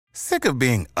Sick of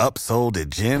being upsold at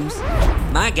gyms?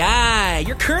 My guy,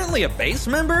 you're currently a base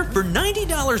member? For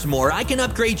 $90 more, I can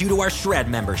upgrade you to our Shred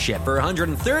membership. For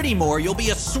 $130 more, you'll be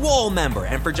a Swole member.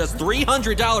 And for just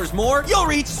 $300 more, you'll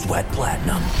reach Sweat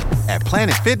Platinum. At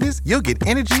Planet Fitness, you'll get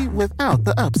energy without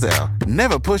the upsell.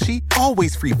 Never pushy,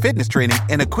 always free fitness training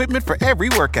and equipment for every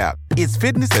workout. It's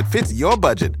fitness that fits your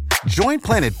budget. Join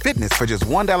Planet Fitness for just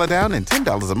 $1 down and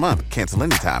 $10 a month. Cancel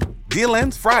anytime. Deal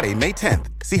ends Friday, May 10th.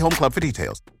 See Home Club for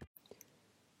details.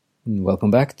 Welcome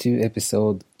back to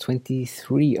episode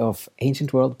 23 of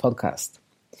Ancient World Podcast.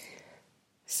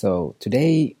 So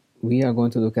today we are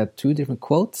going to look at two different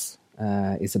quotes.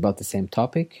 It's about the same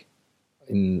topic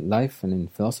in life and in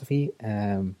philosophy,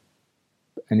 and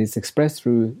it's expressed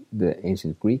through the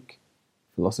ancient Greek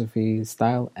philosophy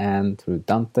style and through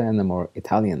Dante and the more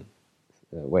Italian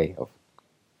way of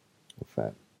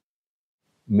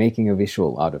making a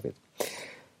visual out of it.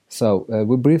 So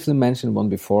we briefly mentioned one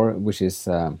before, which is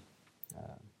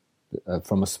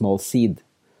from a small seed.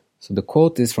 So the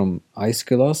quote is from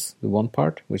Aeschylus, the one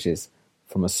part, which is,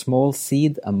 "From a small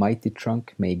seed a mighty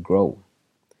trunk may grow."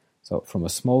 So from a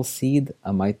small seed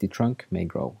a mighty trunk may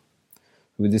grow.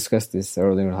 We discussed this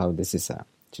earlier, how this is a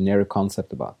generic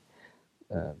concept about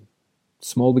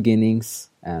small beginnings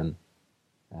and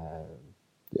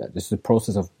this is the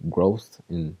process of growth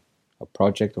in a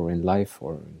project or in life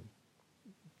or in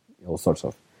all sorts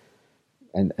of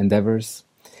endeavors.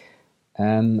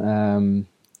 And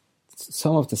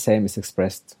some of the same is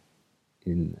expressed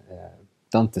in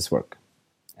Dante's work.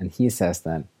 And he says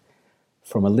then,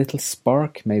 "From a little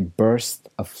spark may burst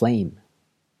a flame."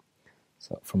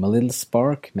 So, from a little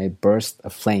spark may burst a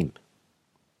flame.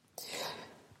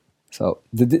 So,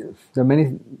 there are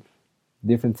many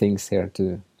different things here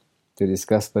to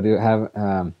discuss, but you have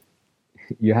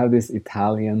this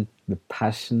Italian, the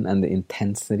passion and the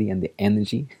intensity and the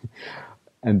energy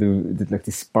and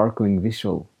the sparkling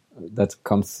visual that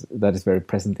is very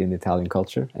present in Italian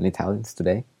culture and Italians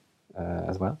today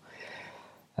as well.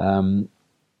 And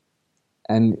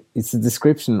it's a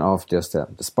description of just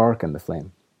the spark and the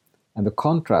flame. And the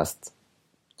contrast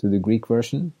to the Greek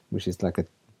version, which is like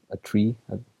a tree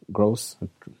that grows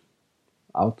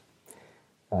out,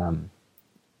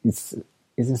 it's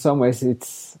in some ways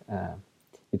it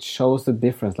shows the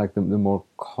difference, like the more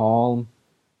calm,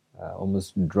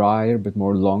 almost drier, but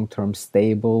more long-term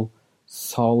stable,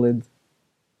 solid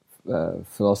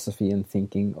philosophy and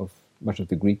thinking of much of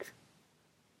the Greek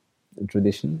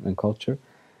tradition and culture,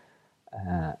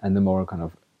 and the more kind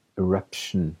of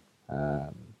eruption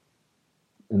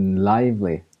and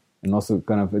lively, and also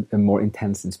kind of a more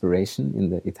intense inspiration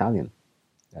in the Italian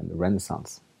and the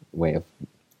Renaissance way of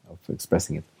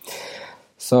expressing it.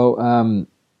 So, and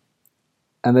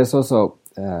there's also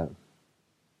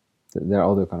there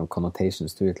are other kind of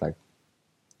connotations to it, like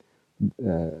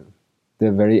the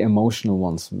very emotional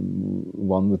ones.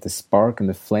 One with the spark and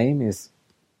the flame is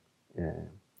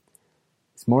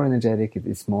it's more energetic,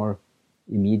 it's more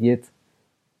immediate,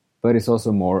 but it's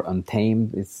also more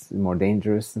untamed, it's more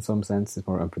dangerous in some sense, it's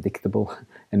more unpredictable,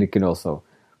 and it can also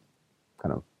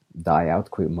kind of die out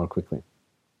more quickly.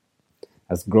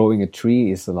 As growing a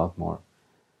tree is a lot more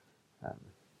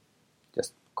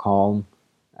just calm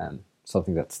and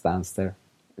something that stands there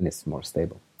and is more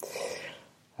stable.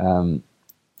 And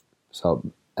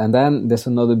then there's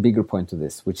another bigger point to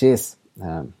this, which is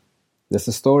there's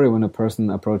a story when a person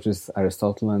approaches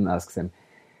Aristotle and asks him,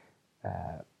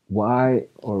 why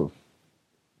or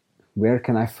where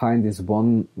can I find this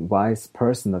one wise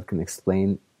person that can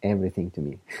explain everything to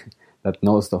me, that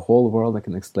knows the whole world, that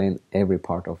can explain every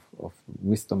part of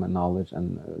wisdom and knowledge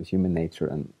and human nature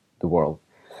and the world?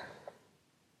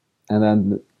 And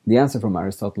then the answer from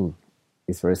Aristotle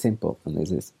is very simple, and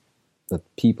this is that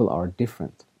people are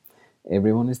different.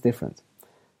 Everyone is different.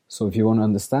 So if you want to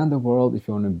understand the world, if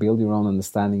you want to build your own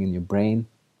understanding in your brain,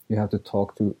 you have to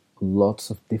talk to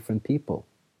lots of different people.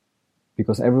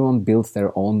 Because everyone builds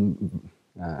their own,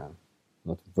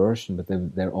 not version, but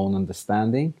their own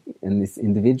understanding, and it's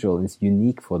individual, and it's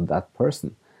unique for that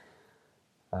person.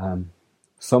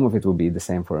 Some of it will be the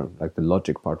same for, like the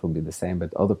logic part will be the same,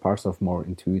 but other parts of more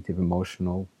intuitive,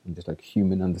 emotional, and just like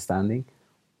human understanding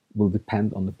will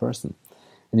depend on the person.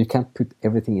 And you can't put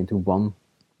everything into one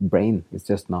brain. It's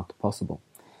just not possible.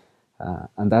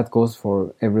 And that goes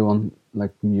for everyone,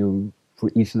 like you, for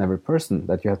each and every person,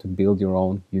 that you have to build your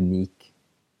own unique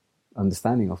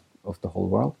understanding of the whole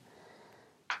world.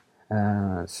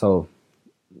 And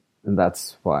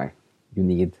that's why you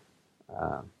need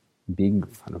big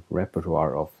kind of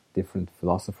repertoire of different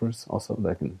philosophers also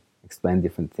that can explain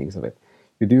different things of it.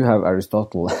 You do have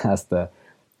Aristotle as the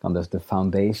kind of the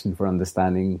foundation for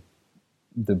understanding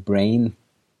the brain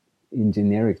in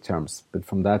generic terms, but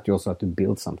from that you also have to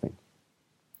build something.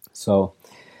 So,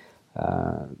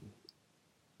 and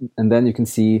then you can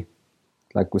see,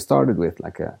 like we started with,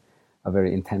 like a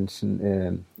very intense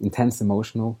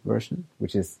emotional version,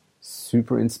 which is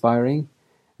super inspiring.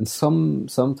 And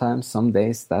sometimes, some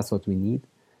days, that's what we need.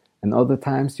 And other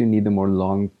times you need a more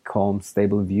long, calm,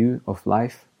 stable view of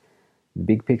life, the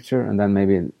big picture, and then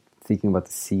maybe thinking about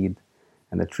the seed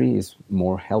and the tree is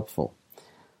more helpful.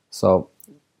 So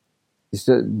it's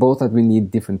just both that we need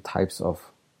different types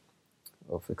of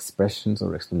expressions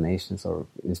or explanations or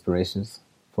inspirations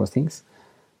for things,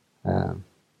 and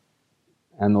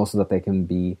also that they can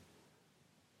be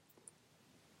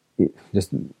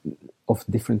just of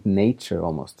different nature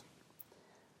almost.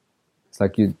 It's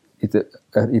like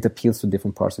it appeals to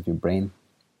different parts of your brain.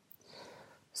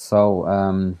 So,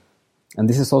 and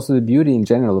this is also the beauty in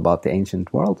general about the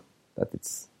ancient world, that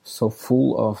it's so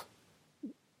full of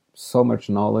so much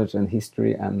knowledge and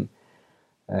history and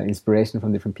inspiration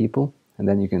from different people. And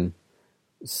then you can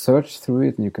search through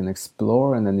it and you can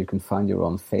explore, and then you can find your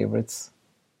own favorites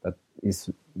that is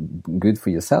good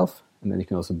for yourself. And then you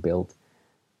can also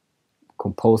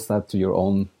compose that to your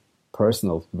own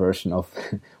personal version of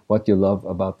what you love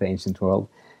about the ancient world,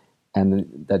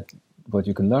 and that what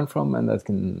you can learn from, and that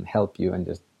can help you and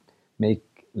just make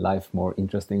life more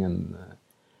interesting and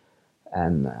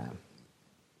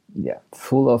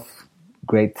full of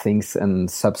great things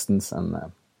and substance and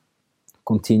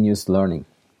continuous learning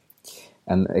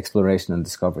and exploration and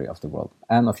discovery of the world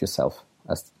and of yourself,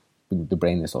 as the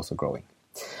brain is also growing.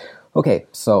 Okay,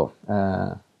 so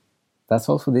that's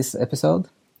all for this episode.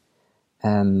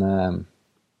 And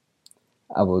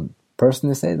I would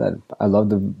personally say that I love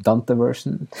the Dante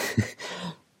version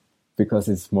because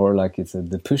it's more like it's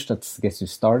the push that gets you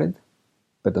started.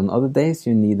 But on other days,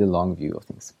 you need a long view of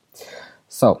things.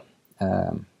 So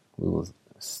we will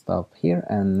stop here,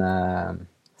 and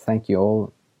thank you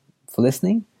all for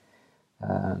listening.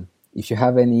 If you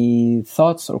have any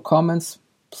thoughts or comments,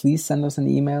 please send us an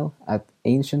email at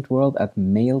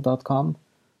ancientworld@mail.com.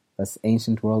 That's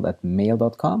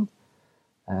ancientworld@mail.com.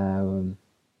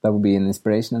 That would be an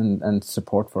inspiration and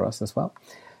support for us as well.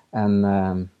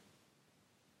 And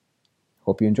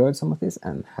hope you enjoyed some of this,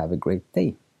 and have a great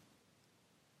day.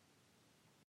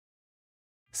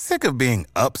 Sick of being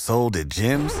upsold at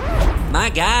gyms? My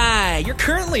guy, you're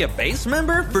currently a base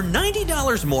member? For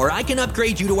 $90 more, I can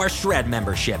upgrade you to our Shred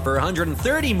membership. For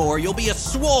 $130 more, you'll be a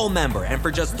Swole member. And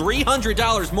for just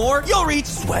 $300 more, you'll reach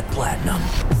Sweat Platinum.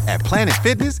 At Planet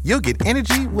Fitness, you'll get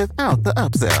energy without the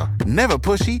upsell. Never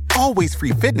pushy, always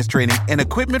free fitness training and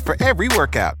equipment for every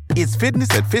workout. It's fitness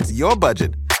that fits your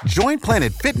budget. Join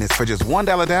Planet Fitness for just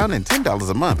 $1 down and $10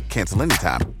 a month. Cancel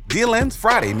anytime. Deal ends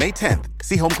Friday, May 10th.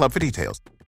 See Home Club for details.